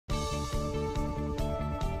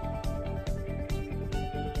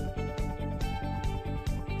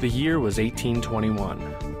The year was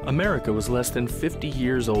 1821. America was less than 50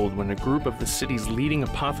 years old when a group of the city's leading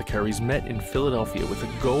apothecaries met in Philadelphia with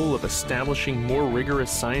a goal of establishing more rigorous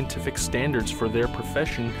scientific standards for their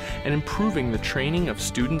profession and improving the training of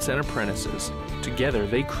students and apprentices. Together,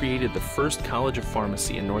 they created the first College of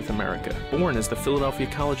Pharmacy in North America. Born as the Philadelphia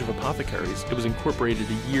College of Apothecaries, it was incorporated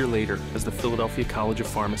a year later as the Philadelphia College of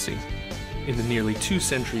Pharmacy. In the nearly 2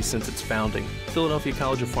 centuries since its founding, Philadelphia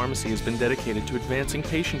College of Pharmacy has been dedicated to advancing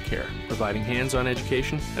patient care, providing hands-on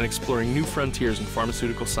education, and exploring new frontiers in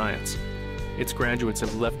pharmaceutical science. Its graduates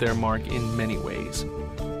have left their mark in many ways.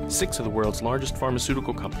 6 of the world's largest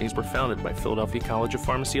pharmaceutical companies were founded by Philadelphia College of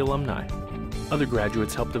Pharmacy alumni. Other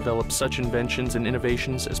graduates helped develop such inventions and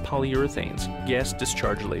innovations as polyurethanes, gas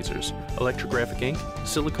discharge lasers, electrographic ink,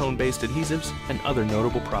 silicone-based adhesives, and other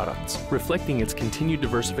notable products. Reflecting its continued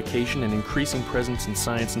diversification and increasing presence in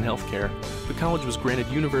science and healthcare, the college was granted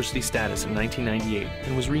university status in 1998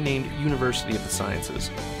 and was renamed University of the Sciences.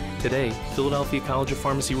 Today, Philadelphia College of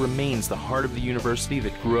Pharmacy remains the heart of the university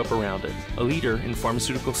that grew up around it, a leader in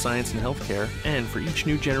pharmaceutical science and healthcare, and for each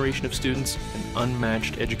new generation of students, an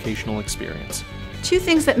unmatched educational experience. 2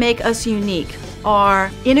 things that make us unique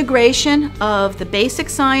are integration of the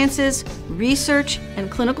basic sciences, research,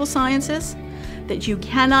 and clinical sciences that you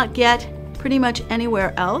cannot get pretty much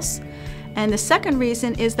anywhere else. And the second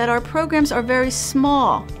reason is that our programs are very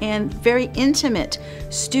small and very intimate.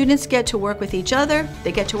 Students get to work with each other,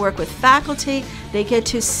 they get to work with faculty, they get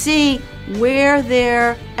to see where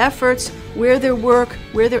their efforts, where their work,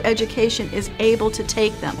 where their education is able to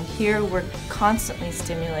take them. Here we're constantly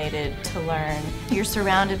stimulated to learn. You're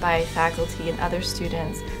surrounded by faculty and other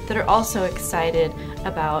students that are also excited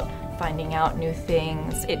about finding out new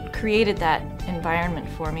things. It created that environment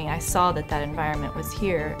for me. I saw that that environment was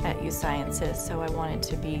here at USciences, so I wanted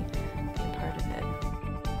to be a part of it.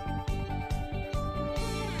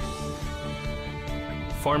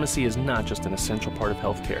 Pharmacy is not just an essential part of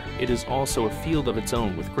healthcare. It is also a field of its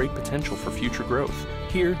own with great potential for future growth.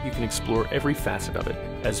 Here, you can explore every facet of it.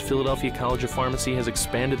 As Philadelphia College of Pharmacy has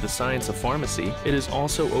expanded the science of pharmacy, it has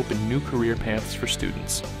also opened new career paths for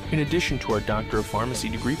students. In addition to our Doctor of Pharmacy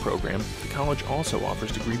degree program, the college also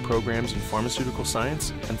offers degree programs in pharmaceutical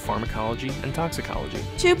science and pharmacology and toxicology.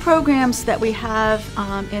 2 programs that we have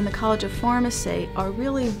in the College of Pharmacy are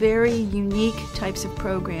really very unique types of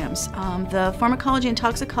programs. The pharmacology and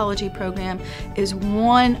toxicology program is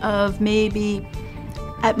one of maybe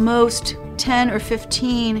at most 10 or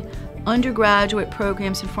 15 undergraduate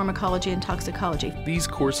programs in pharmacology and toxicology. These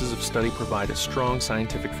courses of study provide a strong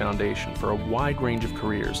scientific foundation for a wide range of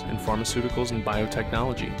careers in pharmaceuticals and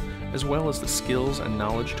biotechnology, as well as the skills and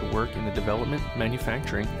knowledge to work in the development,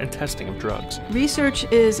 manufacturing, and testing of drugs.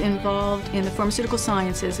 Research is involved in the pharmaceutical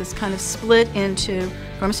sciences. It's kind of split into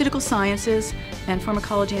pharmaceutical sciences and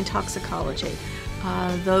pharmacology and toxicology.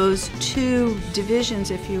 Those 2 divisions,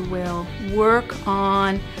 if you will, work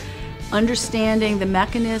on understanding the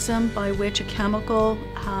mechanism by which a chemical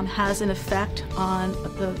has an effect on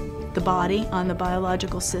the body, on the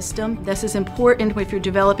biological system. This is important if you're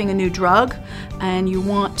developing a new drug and you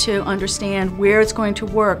want to understand where it's going to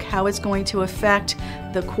work, how it's going to affect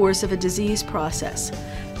the course of a disease process.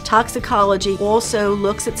 Toxicology also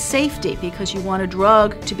looks at safety because you want a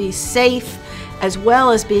drug to be safe as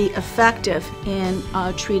well as be effective in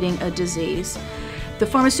treating a disease. The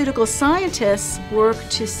pharmaceutical scientists work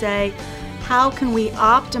to say, how can we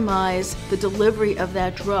optimize the delivery of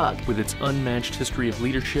that drug? With its unmatched history of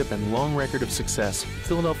leadership and long record of success,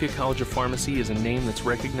 Philadelphia College of Pharmacy is a name that's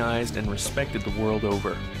recognized and respected the world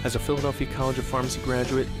over. As a Philadelphia College of Pharmacy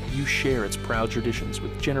graduate, you share its proud traditions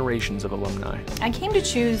with generations of alumni. I came to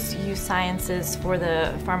choose USciences for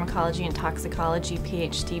the pharmacology and toxicology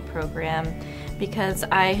PhD program because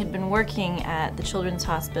I had been working at the Children's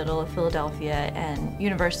Hospital of Philadelphia and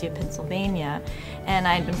University of Pennsylvania, and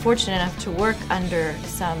I had been fortunate enough to work under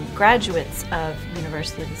some graduates of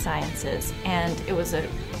University of the Sciences, and it was a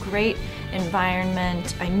great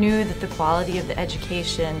environment. I knew that the quality of the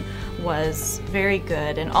education was very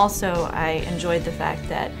good, and also I enjoyed the fact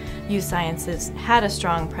that USciences had a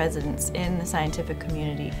strong presence in the scientific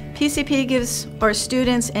community. PCP gives our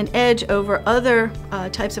students an edge over other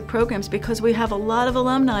types of programs because we have a lot of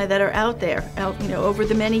alumni that are out there, over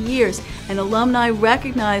the many years, and alumni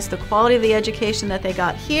recognize the quality of the education that they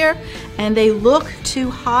got here, and they look to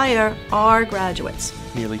hire our graduates.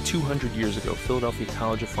 Nearly 200 years ago, Philadelphia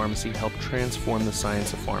College of Pharmacy helped transform the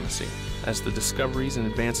science of pharmacy. As the discoveries and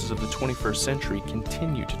advances of the 21st century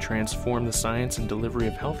continue to transform the science and delivery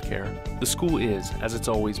of healthcare, the school is, as it's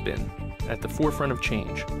always been, at the forefront of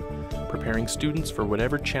change, preparing students for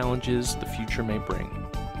whatever challenges the future may bring,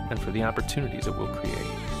 and for the opportunities it will create.